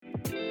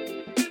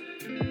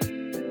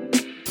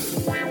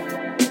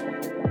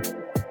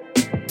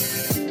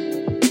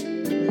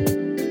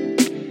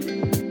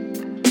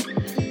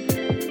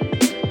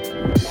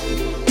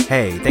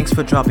Hey, thanks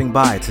for dropping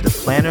by to the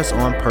Planners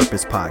on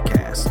Purpose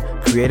podcast,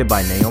 created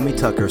by Naomi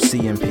Tucker,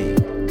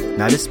 CMP.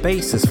 Now, this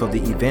space is for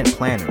the event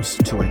planners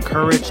to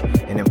encourage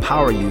and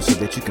empower you so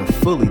that you can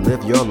fully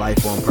live your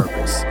life on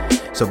purpose.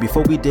 So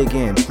before we dig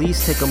in,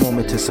 please take a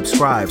moment to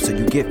subscribe so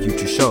you get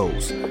future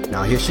shows.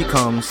 Now, here she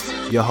comes,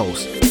 your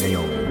host,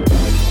 Naomi.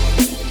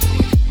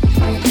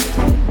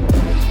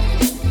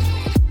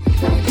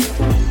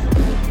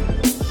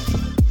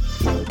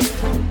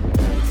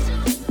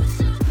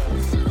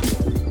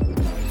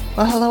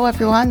 Well, hello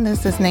everyone.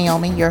 This is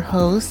Naomi, your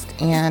host,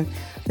 and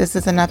this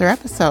is another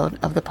episode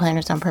of the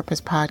Planners on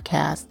Purpose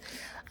podcast.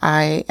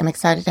 I am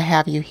excited to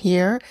have you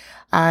here.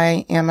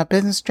 I am a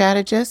business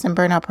strategist and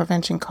burnout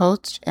prevention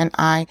coach, and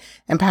I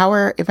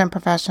empower event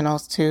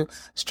professionals to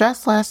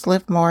stress less,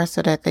 live more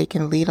so that they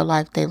can lead a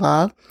life they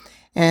love.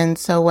 And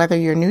so whether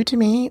you're new to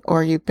me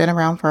or you've been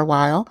around for a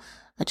while,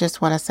 I just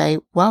want to say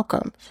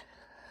welcome.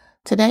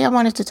 Today I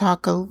wanted to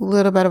talk a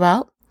little bit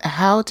about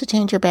how to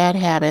change your bad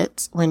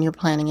habits when you're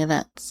planning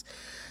events.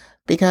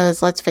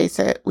 Because let's face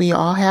it, we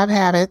all have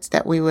habits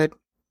that we would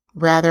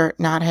rather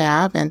not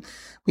have, and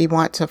we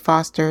want to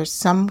foster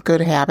some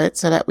good habits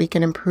so that we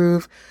can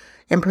improve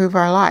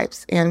our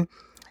lives. And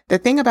the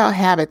thing about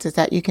habits is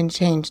that you can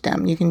change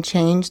them. You can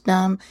change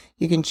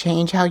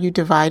how you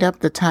divide up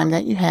the time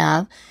that you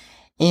have.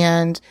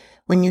 And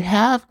when you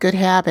have good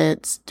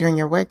habits during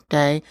your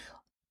workday,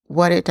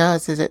 what it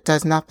does is it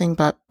does nothing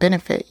but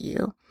benefit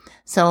you.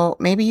 So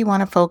maybe you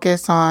want to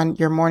focus on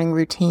your morning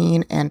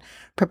routine and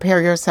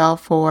prepare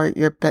yourself for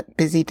your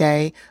busy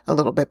day a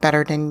little bit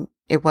better than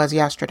it was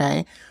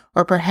yesterday.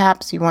 Or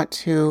perhaps you want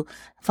to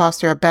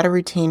foster a better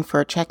routine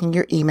for checking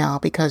your email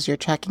because you're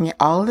checking it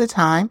all of the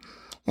time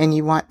and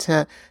you want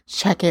to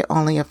check it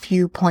only a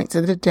few points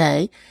of the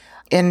day.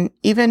 And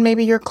even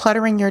maybe you're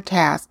cluttering your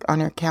task on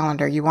your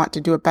calendar. You want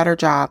to do a better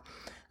job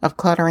of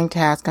cluttering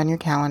tasks on your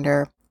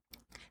calendar,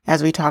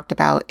 as we talked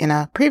about in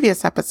a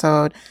previous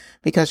episode,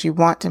 because you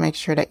want to make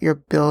sure that you're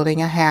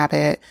building a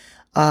habit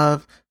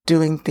of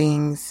doing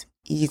things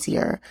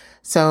easier.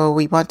 So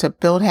we want to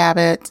build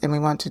habits and we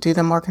want to do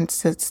them more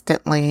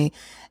consistently.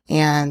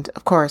 And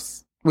of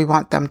course, we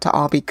want them to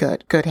all be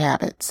good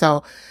habits.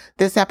 So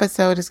this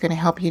episode is going to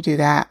help you do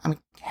that. I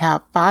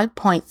have 5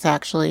 points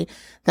actually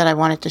that I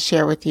wanted to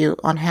share with you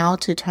on how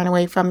to turn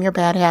away from your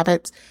bad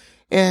habits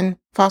and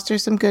foster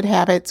some good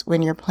habits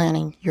when you're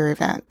planning your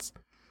events.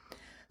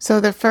 So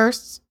the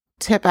first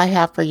tip I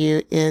have for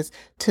you is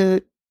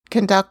to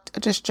conduct a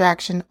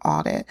distraction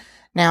audit.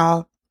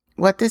 Now,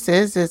 what this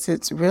is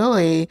it's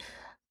really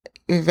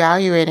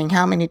evaluating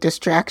how many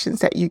distractions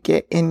that you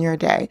get in your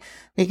day.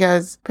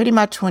 Because pretty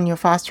much when you're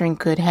fostering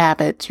good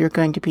habits, you're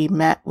going to be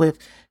met with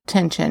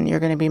tension. You're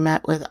going to be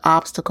met with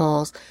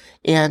obstacles.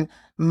 And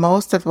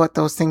most of what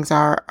those things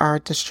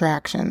are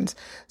distractions.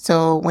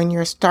 So when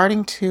you're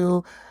starting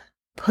to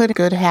put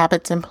good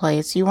habits in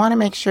place, you want to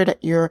make sure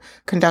that you're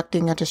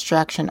conducting a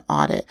distraction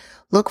audit.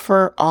 Look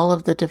for all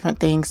of the different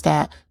things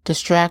that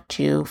distract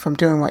you from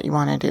doing what you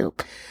want to do.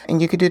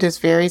 And you can do this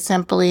very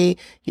simply.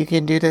 You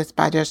can do this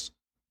by just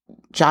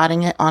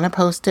jotting it on a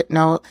Post-it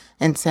note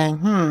and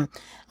saying,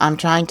 I'm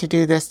trying to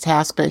do this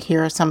task, but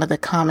here are some of the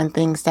common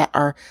things that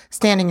are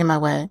standing in my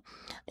way.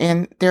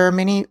 And there are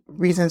many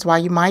reasons why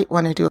you might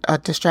want to do a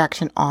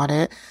distraction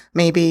audit.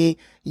 Maybe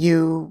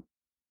you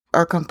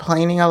are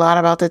complaining a lot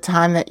about the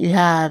time that you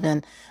have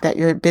and that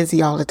you're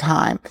busy all the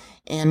time.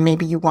 And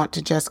maybe you want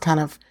to just kind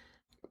of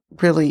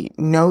really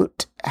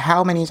note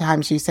how many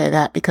times you say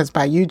that, because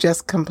by you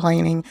just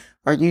complaining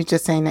or you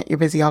just saying that you're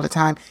busy all the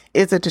time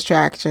is a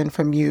distraction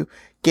from you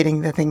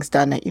getting the things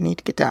done that you need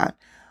to get done.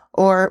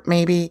 Or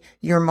maybe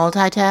you're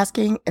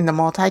multitasking, and the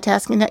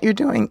multitasking that you're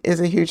doing is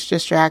a huge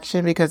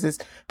distraction because it's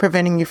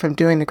preventing you from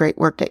doing the great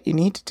work that you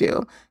need to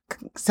do.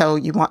 So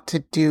you want to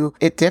do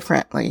it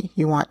differently.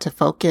 You want to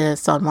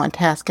focus on one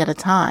task at a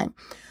time.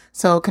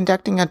 So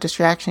conducting a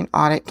distraction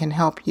audit can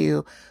help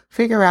you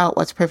figure out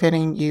what's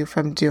preventing you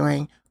from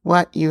doing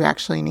what you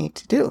actually need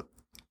to do.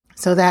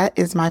 So that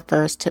is my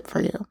first tip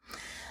for you.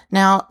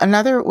 Now,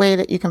 another way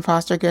that you can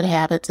foster good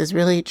habits is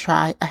really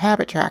try a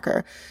habit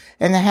tracker.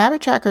 And the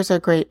habit trackers are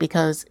great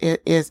because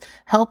it is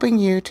helping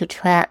you to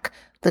track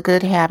the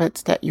good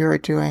habits that you're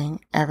doing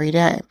every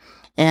day.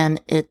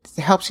 And it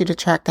helps you to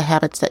track the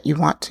habits that you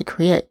want to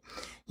create.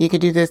 You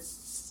could do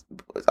this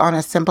on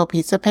a simple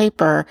piece of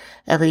paper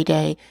every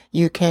day.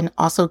 You can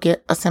also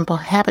get a simple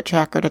habit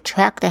tracker to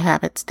track the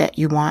habits that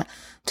you want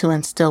to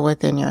instill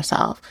within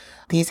yourself.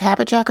 These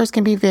habit trackers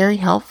can be very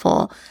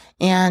helpful.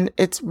 And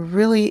it's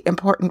really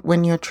important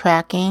when you're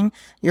tracking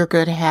your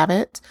good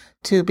habits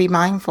to be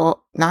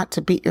mindful not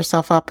to beat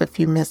yourself up if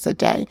you miss a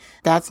day.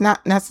 That's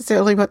not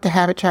necessarily what the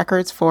habit tracker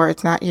is for.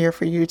 It's not here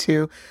for you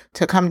to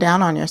come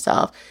down on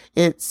yourself.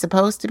 It's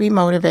supposed to be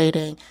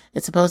motivating.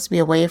 It's supposed to be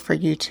a way for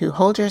you to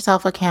hold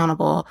yourself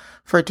accountable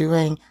for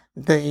doing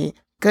the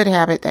good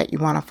habit that you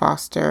want to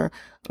foster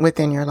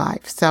within your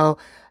life. So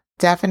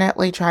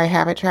definitely try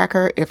Habit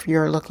Tracker if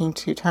you're looking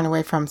to turn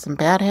away from some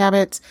bad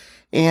habits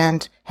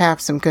and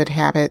have some good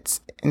habits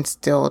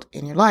instilled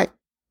in your life.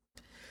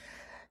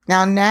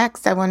 Now,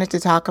 next, I wanted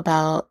to talk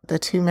about the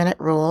 2-minute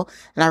rule.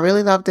 And I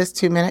really love this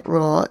 2-minute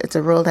rule. It's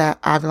a rule that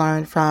I've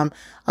learned from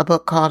a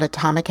book called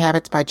Atomic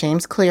Habits by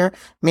James Clear.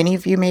 Many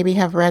of you maybe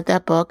have read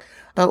that book.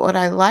 But what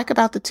I like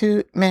about the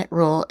 2-minute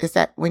rule is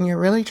that when you're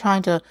really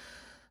trying to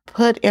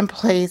put in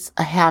place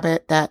a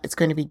habit that is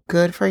going to be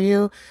good for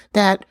you,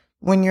 that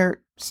when you're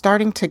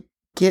starting to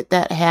get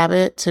that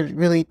habit to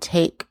really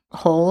take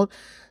hold,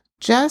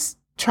 just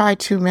try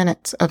 2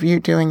 minutes of you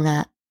doing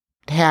that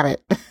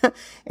habit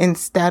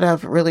instead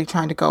of really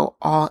trying to go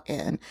all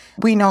in.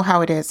 We know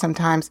how it is.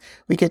 Sometimes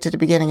we get to the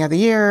beginning of the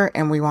year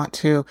and we want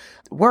to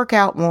work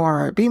out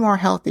more, be more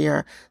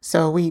healthier.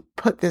 So we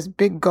put this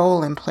big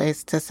goal in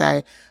place to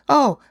say,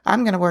 oh,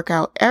 I'm going to work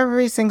out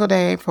every single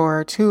day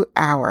for 2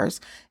 hours.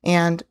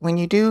 And when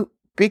you do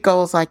big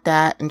goals like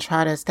that and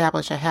try to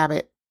establish a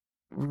habit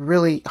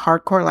really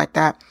hardcore like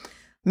that,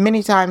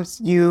 many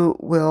times you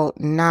will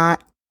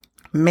not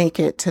make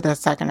it to the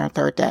second or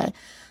third day.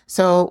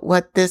 So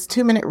what this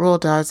 2-minute rule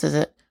does is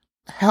it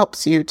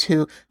helps you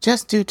to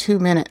just do 2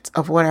 minutes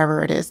of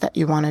whatever it is that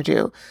you want to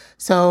do.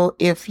 So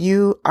if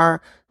you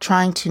are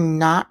trying to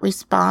not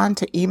respond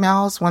to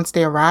emails once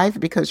they arrive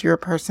because you're a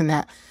person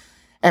that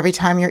every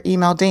time your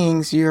email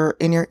dings, you're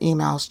in your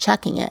emails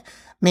checking it,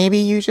 maybe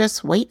you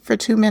just wait for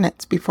 2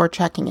 minutes before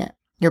checking it.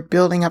 You're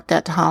building up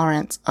that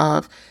tolerance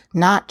of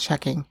not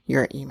checking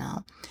your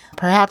email.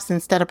 Perhaps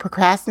instead of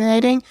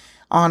procrastinating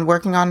on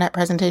working on that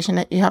presentation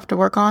that you have to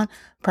work on,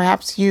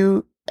 perhaps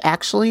you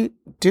actually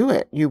do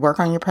it. You work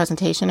on your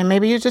presentation and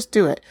maybe you just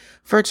do it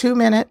for 2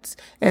 minutes.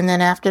 And then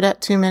after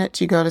that 2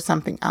 minutes, you go to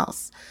something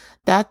else.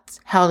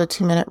 That's how the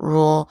 2-minute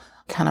rule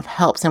kind of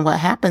helps. And what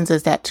happens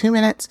is that 2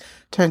 minutes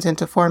turns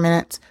into 4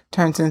 minutes,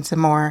 turns into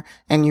more,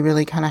 and you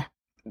really kind of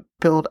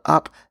build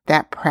up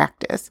that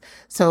practice.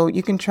 So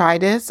you can try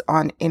this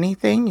on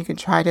anything. You can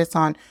try this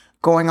on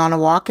going on a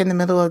walk in the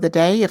middle of the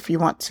day if you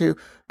want to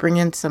bring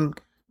in some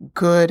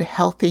good,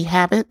 healthy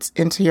habits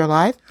into your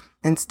life.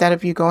 Instead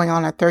of you going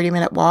on a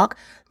 30-minute walk,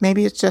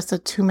 maybe it's just a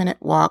 2-minute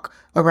walk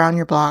around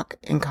your block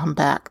and come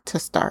back to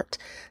start.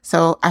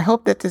 So I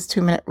hope that this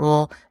 2-minute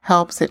rule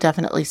helps. It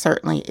definitely,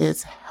 certainly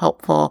is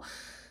helpful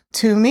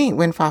to me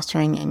when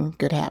fostering in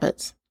good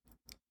habits.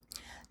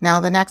 Now,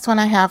 the next one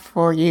I have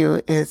for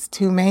you is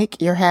to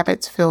make your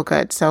habits feel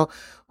good. So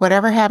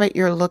whatever habit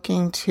you're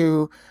looking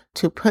to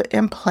put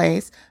in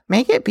place,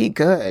 make it be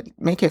good,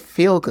 make it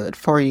feel good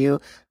for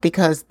you,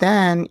 because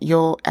then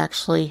you'll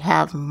actually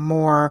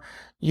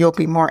you'll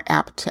be more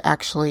apt to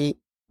actually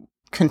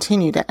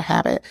continue that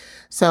habit.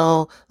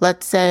 So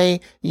let's say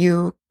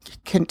you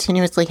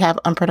continuously have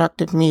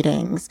unproductive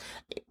meetings.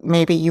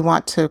 Maybe you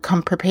want to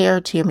come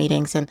prepared to your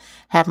meetings and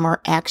have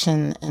more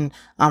action and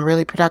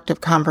really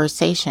productive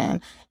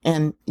conversation,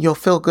 and you'll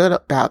feel good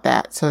about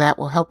that. So that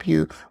will help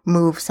you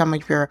move some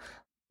of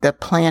the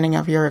planning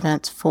of your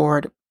events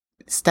forward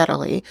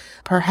steadily.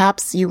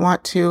 Perhaps you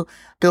want to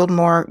build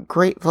more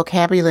great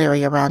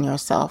vocabulary around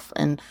yourself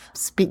and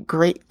speak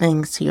great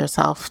things to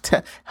yourself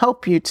to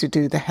help you to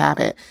do the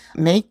habit.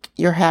 Make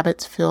your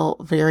habits feel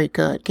very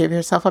good. Give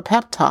yourself a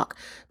pep talk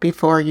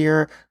before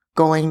you're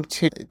going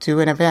to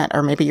do an event,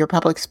 or maybe you're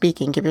public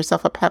speaking. Give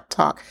yourself a pep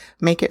talk.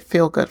 Make it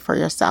feel good for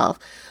yourself.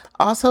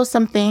 Also,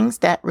 some things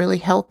that really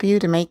help you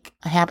to make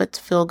habits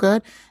feel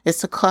good is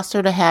to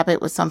cluster the habit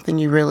with something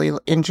you really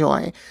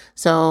enjoy.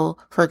 So,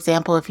 for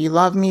example, if you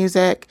love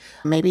music,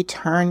 maybe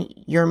turn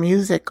your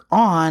music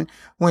on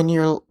when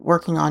you're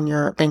working on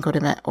your banquet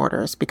event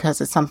orders,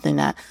 because it's something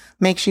that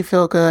makes you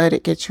feel good.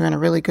 It gets you in a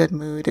really good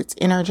mood. It's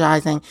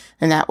energizing,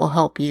 and that will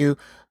help you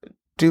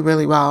do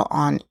really well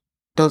on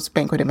those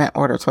banquet event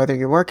orders, whether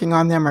you're working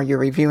on them or you're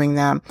reviewing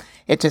them.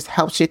 It just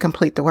helps you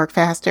complete the work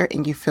faster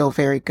and you feel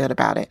very good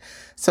about it.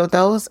 So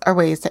those are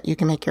ways that you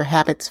can make your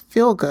habits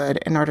feel good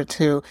in order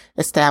to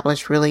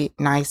establish really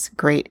nice,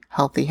 great,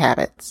 healthy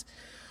habits.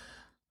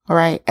 All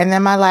right. And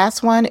then my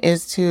last one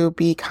is to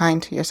be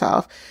kind to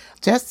yourself.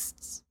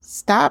 Just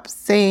stop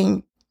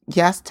saying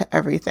yes to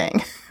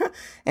everything.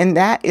 And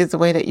that is the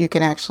way that you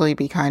can actually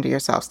be kind to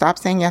yourself. Stop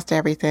saying yes to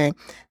everything.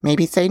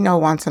 Maybe say no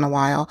once in a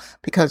while,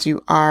 because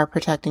you are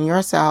protecting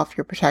yourself.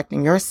 You're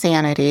protecting your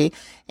sanity,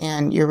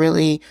 and you're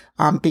really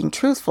being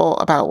truthful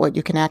about what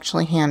you can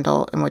actually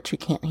handle and what you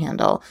can't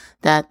handle.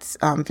 That's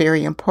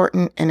very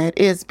important. And it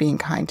is being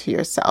kind to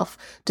yourself,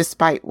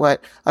 despite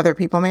what other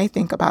people may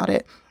think about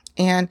it.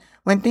 And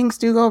when things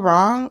do go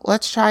wrong,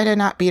 let's try to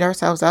not beat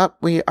ourselves up.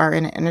 We are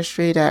in an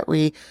industry that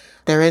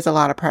there is a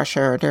lot of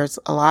pressure. There's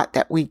a lot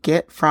that we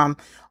get from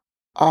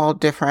all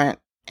different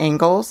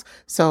angles.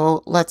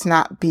 So let's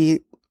not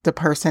be the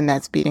person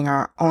that's beating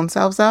our own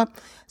selves up.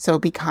 So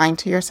be kind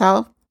to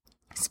yourself.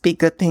 Speak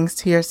good things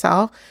to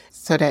yourself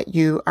so that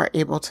you are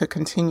able to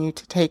continue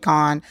to take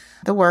on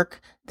the work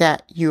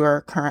that you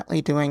are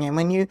currently doing. And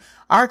when you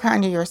are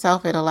kind to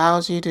yourself, it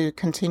allows you to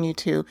continue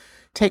to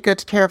take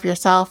good care of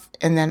yourself,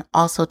 and then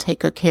also take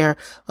good care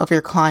of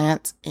your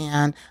clients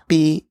and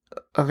be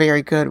a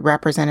very good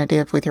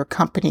representative with your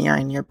company or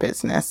in your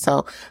business.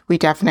 So we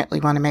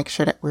definitely want to make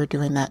sure that we're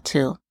doing that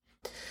too.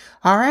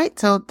 All right,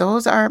 so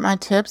those are my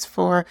tips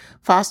for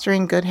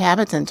fostering good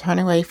habits and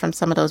turning away from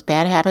some of those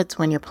bad habits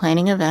when you're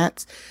planning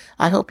events.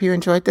 I hope you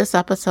enjoyed this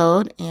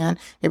episode and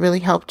it really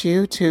helped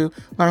you to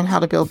learn how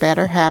to build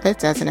better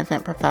habits as an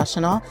event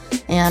professional.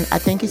 And I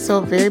thank you so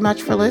very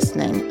much for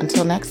listening.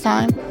 Until next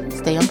time,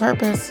 stay on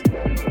purpose.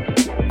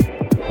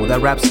 Well,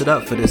 that wraps it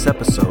up for this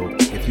episode.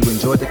 If you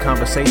enjoyed the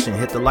conversation,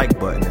 hit the like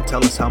button and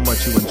tell us how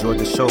much you enjoyed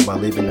the show by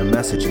leaving a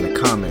message in the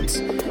comments.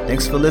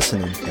 Thanks for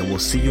listening, and we'll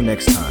see you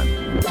next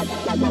time.